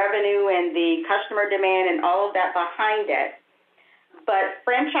the revenue and the customer demand and all of that behind it, but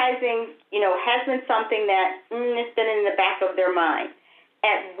franchising, has been something that has been in the back of their mind.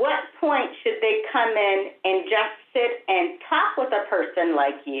 At what point should they come in and just sit and talk with a person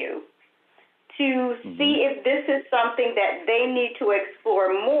like you to see if this is something that they need to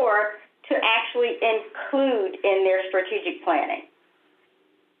explore more to actually include in their strategic planning?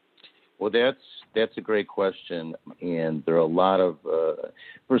 Well, that's a great question, and there are a lot of.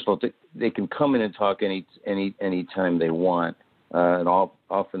 First of all, they can come in and talk any time they want, and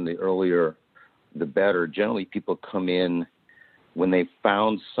often the earlier, the better. Generally, people come in when they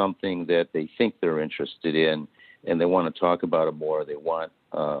found something that they think they're interested in, and they want to talk about it more. They want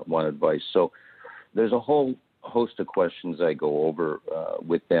advice. So there's a whole host of questions I go over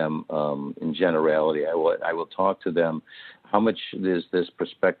with them in generality. I will talk to them. How much is this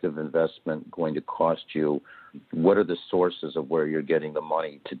prospective investment going to cost you? What are the sources of where you're getting the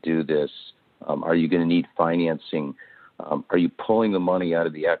money to do this? Are you going to need financing? Are you pulling the money out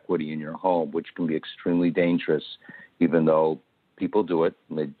of the equity in your home, which can be extremely dangerous, even though people do it.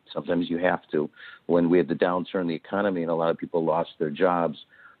 And sometimes you have to. When we had the downturn in the economy and a lot of people lost their jobs,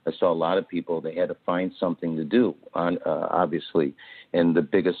 I saw a lot of people, they had to find something to do, obviously. And the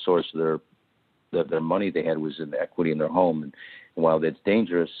biggest source of their money they had was in the equity in their home. And while that's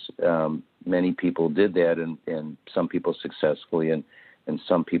dangerous, many people did that, and some people successfully, and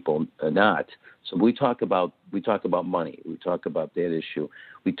some people not. So we talk about money. We talk about that issue.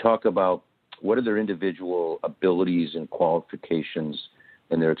 We talk about what are their individual abilities and qualifications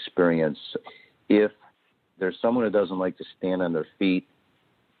and their experience. If there's someone who doesn't like to stand on their feet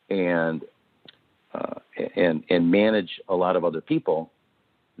and manage a lot of other people,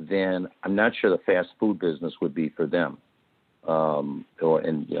 then I'm not sure the fast food business would be for them.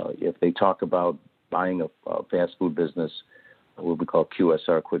 If they talk about buying a fast food business, what we call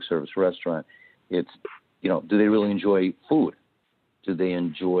QSR, quick service restaurant, it's, do they really enjoy food? Do they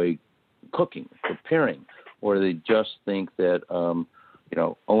enjoy cooking, preparing, or do they just think that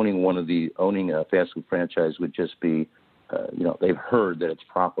owning a fast food franchise would just be, they've heard that it's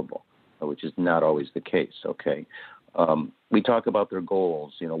profitable, which is not always the case. Okay, we talk about their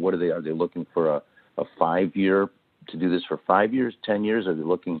goals. What are they looking for a 5-year to do this for 5 years, 10 years? Are they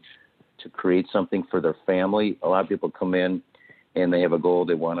looking to create something for their family? A lot of people come in and they have a goal.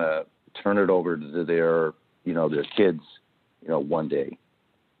 They want to turn it over to their kids, one day.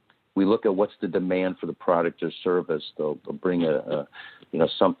 We look at what's the demand for the product or service. They'll bring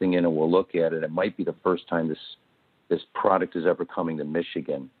something in, and we'll look at it. It might be the first time this product is ever coming to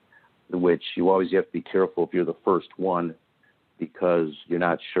Michigan, which you always have to be careful if you're the first one, because you're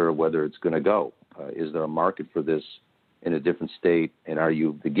not sure whether it's going to go. Is there a market for this in a different state, and are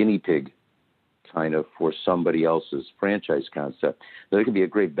you the guinea pig kind of for somebody else's franchise concept? There can be a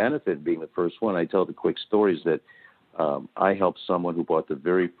great benefit being the first one. I tell the quick stories that I helped someone who bought the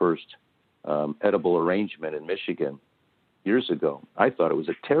very first edible arrangement in Michigan years ago. I thought it was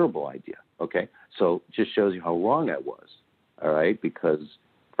a terrible idea. Okay, so it just shows you how wrong I was. All right, because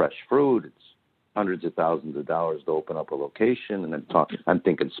fresh fruit, it's hundreds of thousands of dollars to open up a location, and I'm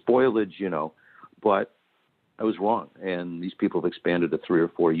thinking spoilage, but I was wrong. And these people have expanded to 3 or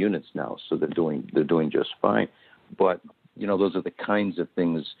 4 units now, so they're doing just fine. But those are the kinds of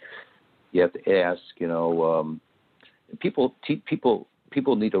things you have to ask. People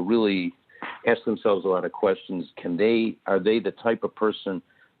need to really ask themselves a lot of questions. Are they the type of person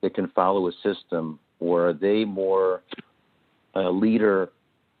that can follow a system, or are they more a leader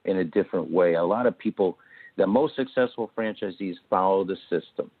in a different way? A lot of people, the most successful franchisees follow the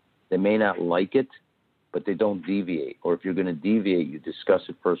system. They may not like it, but they don't deviate. Or if you're going to deviate, you discuss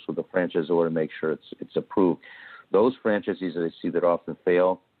it first with the franchisor to make sure it's approved. Those franchisees that I see that often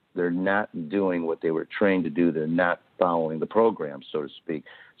fail, they're not doing what they were trained to do. They're not following the program, so to speak.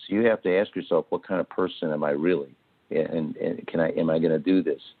 So you have to ask yourself, what kind of person am I really? And am I going to do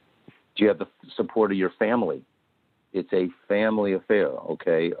this? Do you have the support of your family? It's a family affair,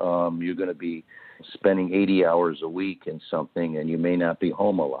 okay? You're going to be spending 80 hours a week in something, and you may not be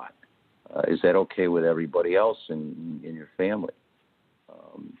home a lot. Is that okay with everybody else in your family?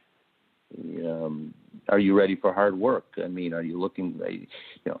 Are you ready for hard work? I mean, are you looking?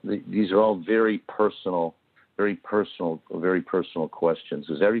 These are all very personal questions.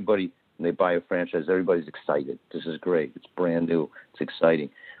 Because everybody, when they buy a franchise, everybody's excited. This is great. It's brand new. It's exciting.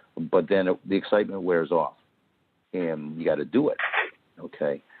 But then the excitement wears off, and you got to do it.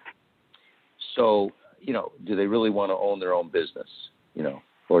 Okay. So, do they really want to own their own business?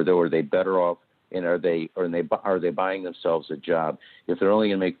 Or are they better off? And are they buying themselves a job? If they're only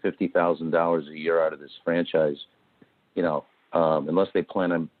going to make $50,000 a year out of this franchise, unless they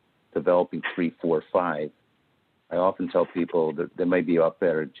plan on developing 3, 4, 5, I often tell people that they might be up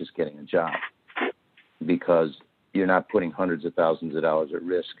better just getting a job, because you're not putting hundreds of thousands of dollars at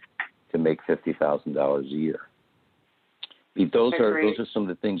risk to make $50,000 a year. Those are some of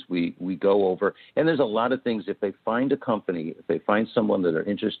the things we go over. And there's a lot of things. If they find a company, if they find someone that are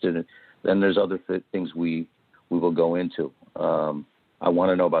interested in, then there's other things we will go into. I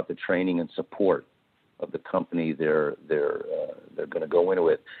want to know about the training and support of the company they're going to go into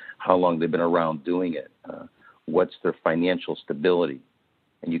it, how long they've been around doing it, what's their financial stability.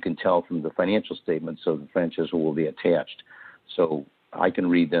 And you can tell from the financial statements, so the franchisor will be attached. So I can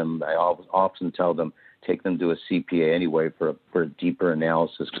read them. I often tell them, take them to a CPA anyway for a deeper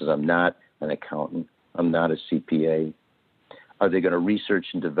analysis, because I'm not an accountant. I'm not a CPA. Are they going to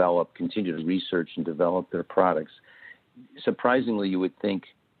continue to research and develop their products? Surprisingly, you would think,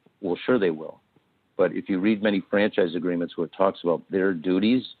 well, sure they will. But if you read many franchise agreements where it talks about their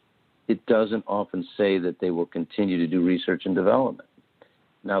duties, it doesn't often say that they will continue to do research and development.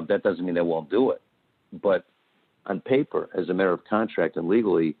 Now, that doesn't mean they won't do it. But on paper, as a matter of contract and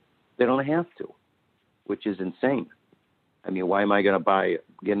legally, they don't have to, which is insane. I mean, why am I going to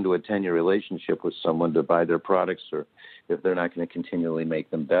get into a 10-year relationship with someone to buy their products, or if they're not going to continually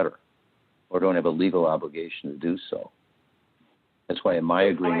make them better, or don't have a legal obligation to do so? That's why in my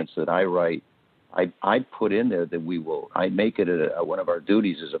agreements that I write, I put in there that I make it one of our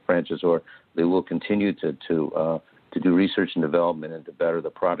duties as a franchisor, they will continue to do research and development and to better the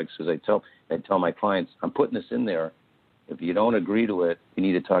products. Because I tell my clients, I'm putting this in there. If you don't agree to it, you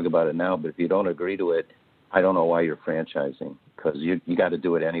need to talk about it now. But if you don't agree to it, I don't know why you're franchising, because you got to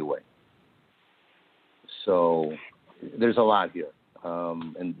do it anyway. So there's a lot here.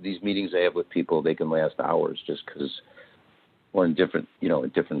 And these meetings I have with people, they can last hours just because, or at different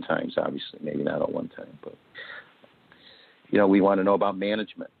times, obviously, maybe not at one time. But, we want to know about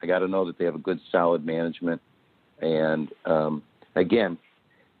management. I got to know that they have a good, solid management. And, again,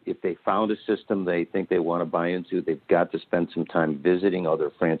 if they found a system they think they want to buy into, they've got to spend some time visiting other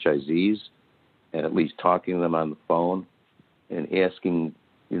franchisees and at least talking to them on the phone and asking,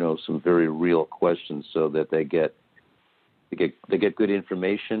 some very real questions so that they get good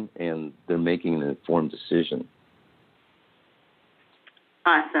information and they're making an informed decision.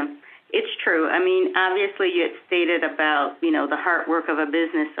 Awesome. It's true. I mean, obviously you had stated about, the hard work of a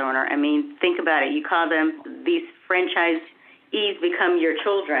business owner. I mean, think about it. You call them, these franchisees become your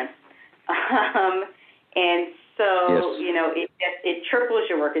children. And so, yes. It triples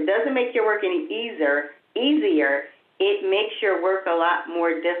your work. It doesn't make your work any easier. It makes your work a lot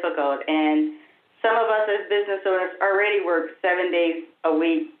more difficult. And some of us as business owners already work 7 days a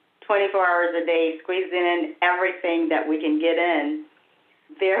week, 24 hours a day, squeezing in everything that we can get in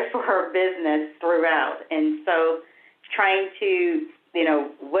there for our business throughout. And so trying to,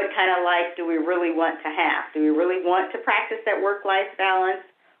 what kind of life do we really want to have? Do we really want to practice that work-life balance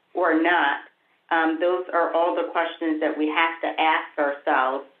or not? Those are all the questions that we have to ask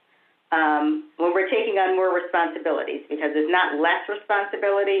ourselves when we're taking on more responsibilities, because it's not less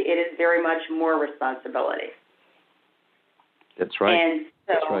responsibility, it is very much more responsibility. That's right. And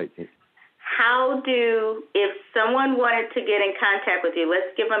so that's right. If someone wanted to get in contact with you,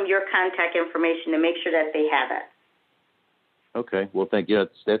 let's give them your contact information to make sure that they have it. Okay. Well, thank you.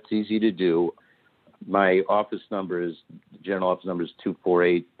 That's easy to do. My general office number is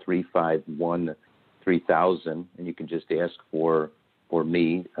 248-351-3000, and you can just ask for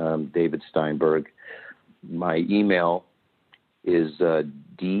me, David Steinberg. My email is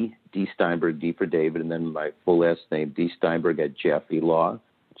D Steinberg, D for David, and then my full last name, D Steinberg at JaffeLaw,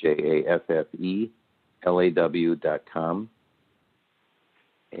 JaffeLaw.com.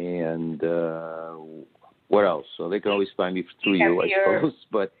 And what else? So they can always find me through you, I suppose.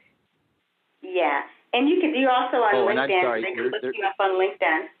 But yeah, and you also on LinkedIn. And I'm sorry, they can look you up on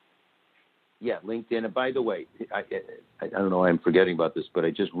LinkedIn. Yeah, LinkedIn. And by the way, I don't know why I'm forgetting about this, but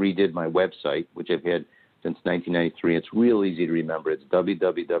I just redid my website, which I've had since 1993. It's real easy to remember. It's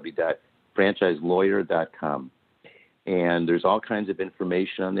www.franchiselawyer.com. And there's all kinds of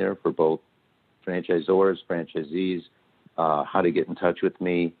information on there for both franchisors, franchisees, how to get in touch with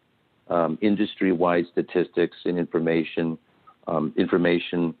me, industry-wide statistics and information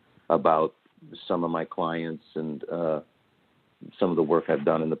about some of my clients and some of the work I've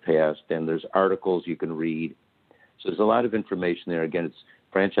done in the past. And there's articles you can read. So there's a lot of information there. Again, it's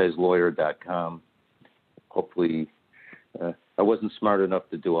franchiselawyer.com. Hopefully, I wasn't smart enough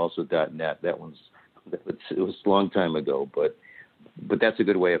to do also .net. It was a long time ago, but that's a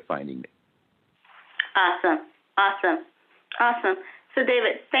good way of finding me. Awesome. So,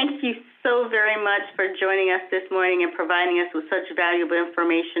 David, thank you so very much for joining us this morning and providing us with such valuable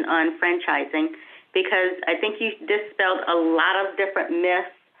information on franchising, because I think you dispelled a lot of different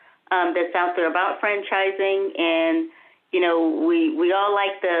myths that's out there about franchising. And, you know, we all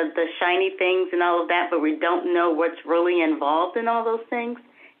like the shiny things and all of that, but we don't know what's really involved in all those things.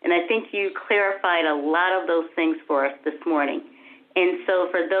 And I think you clarified a lot of those things for us this morning. And so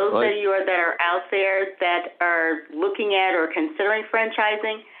for those of you that are out there that are looking at or considering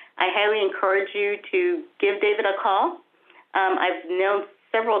franchising, I highly encourage you to give David a call. I've known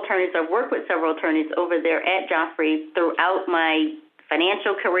several attorneys. I've worked with several attorneys over there at Joffrey throughout my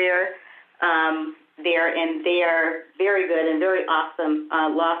financial career there, and they are very good and very awesome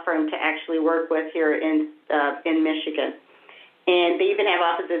law firm to actually work with here in Michigan. And they even have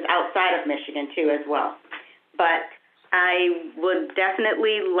offices outside of Michigan, too, as well. But I would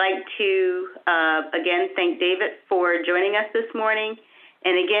definitely like to, again, thank David for joining us this morning.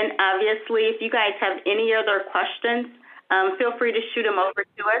 And, again, obviously, if you guys have any other questions, feel free to shoot them over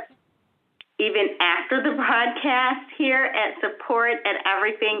to us, even after the broadcast here at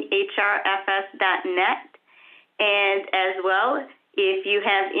support@everythinghrfs.net. And as well, if you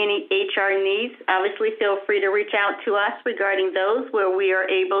have any HR needs, obviously feel free to reach out to us regarding those, where we are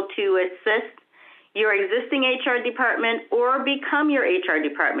able to assist your existing HR department or become your HR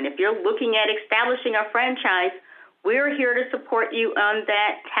department. If you're looking at establishing a franchise, we're here to support you on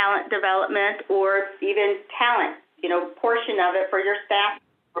that talent development or even talent, portion of it for your staff,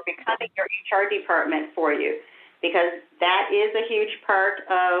 or becoming your HR department for you, because that is a huge part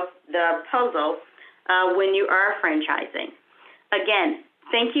of the puzzle when you are franchising. Again,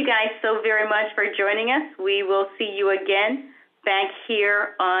 thank you guys so very much for joining us. We will see you again back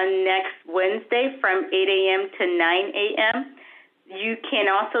here on next Wednesday from 8 a.m. to 9 a.m. You can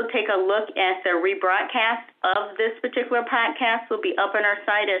also take a look at the rebroadcast of this particular podcast. Will be up on our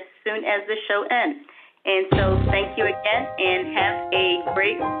site as soon as the show ends. And so thank you again, and have a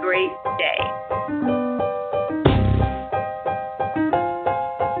great, great day.